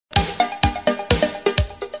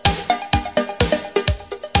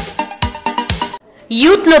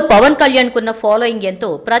Youth లో పవన్ కళ్యాణ్ కున్న following ఎంతో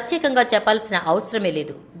ప్రత్యేకంగా చెప్పాల్సిన అవసరమే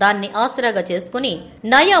లేదు. దాన్ని ఆసరాగా చేసుకుని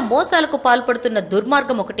నయా మోసాలకు పాల్పడుతున్న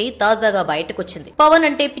దుర్మార్గం ఒకటి తాజాగా బయటకొచ్చింది. పవన్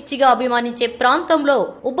అంటే పిచ్చిగా అభిమానించే ప్రాంతంలో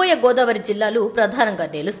ఉభయ గోదావరి జిల్లాలు ప్రధానంగా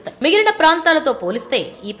నిలుస్తాయి. మిగిలిన ప్రాంతాలతో పోలిస్తే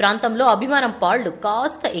ఈ ప్రాంతంలో అభిమానం పాళ్లు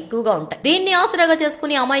కాస్త ఎక్కువగా ఉంటాయి. దీన్ని ఆసరాగా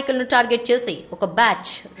చేసుకుని అమాయకులను టార్గెట్ చేసి ఒక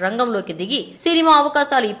బ్యాచ్ రంగంలోకి దిగి సినిమా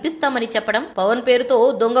అవకాశాలు ఇప్పిస్తామని చెప్పడం, పవన్ పేరుతో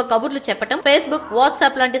దొంగ కబుర్లు చెప్పడం, ఫేస్బుక్,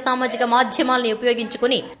 వాట్సాప్ లాంటి సామాజిక మాధ్యమాలను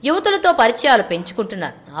ఉపయోగించుకుని యువతులతో పరిచయాలు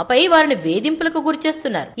పెంచుకుంటున్నారు. ఆపై వారిని వేధింపులకు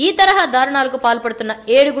గురిచేస్తున్నారు. ఈ తరహా దారుణాలకు పాల్పడుతున్న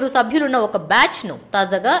 7 సభ్యులున్న ఒక బ్యాచ్ ను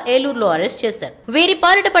తాజాగా ఏలూరులో అరెస్ట్ చేశారు. వీరి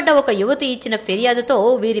పాలిట పడ్డ ఒక యువతి ఇచ్చిన ఫిర్యాదుతో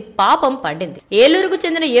వీరి పాపం పండింది. ఏలూరుకు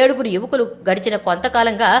చెందిన 7 యువకులు గడిచిన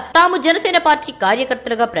కొంతకాలంగా తాము జనసేన పార్టీ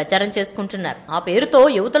కార్యకర్తలుగా ప్రచారం చేసుకుంటున్నారు. ఆ పేరుతో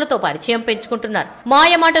యువతులతో పరిచయం పెంచుకుంటున్నారు.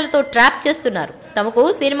 మాయ మాటలతో ట్రాప్ చేస్తున్నారు. తమకు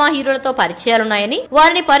సినిమా హీరోలతో పరిచయాలున్నాయని,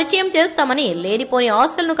 వారిని పరిచయం చేస్తామని లేనిపోని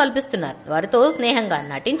ఆశలను కల్పిస్తున్నారు. వారితో స్నేహంగా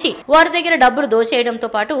నటించి వారి దగ్గర డబ్బులు దోచేయడంతో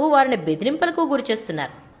పాటు వారిని బెదిరింపులకు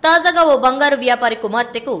గురిచేస్తున్నారు. తాజాగా ఓ బంగారు వ్యాపారి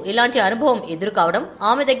కుమార్తెకు ఇలాంటి అనుభవం ఎదురు కావడం,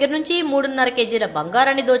 ఆమె దగ్గర నుంచి 3.5 కేజీల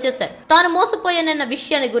బంగారాన్ని దోచేశారు. తాను మోసపోయానన్న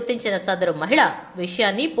విషయాన్ని గుర్తించిన సదరు మహిళ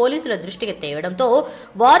విషయాన్ని పోలీసుల దృష్టికి తేవడంతో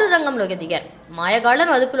వారు రంగంలోకి దిగారు.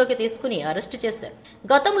 మాయగాళ్లను అదుపులోకి తీసుకుని అరెస్టు చేశారు.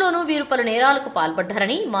 గతంలోనూ వీరు పలు నేరాలకు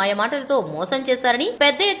పాల్పడ్డారని, మాయమాటలతో మోసం చేశారని,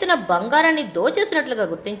 పెద్ద ఎత్తున బంగారాన్ని దోచేసినట్లుగా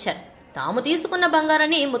గుర్తించారు. తాము తీసుకున్న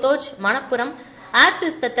బంగారాన్ని ముతోజ్, మణపురం,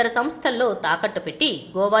 యాక్సిస్ తదితర సంస్థల్లో తాకట్టు పెట్టి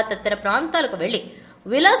గోవా తదితర ప్రాంతాలకు వెళ్లి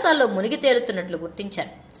విలాసాల్లో మునిగి తేలుతున్నట్లు గుర్తించారు.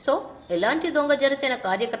 సో ఇలాంటి దొంగ జనసేన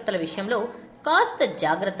కార్యకర్తల విషయంలో కాస్త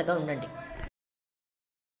జాగ్రత్తగా ఉండండి.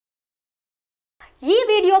 ఈ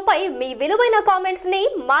వీడియోపై మీ విలువైన కామెంట్స్ ని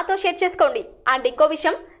మాతో షేర్ చేసుకోండి. అండ్ ఇంకో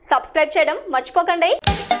విషయం, సబ్స్క్రైబ్ చేయడం మర్చిపోకండి.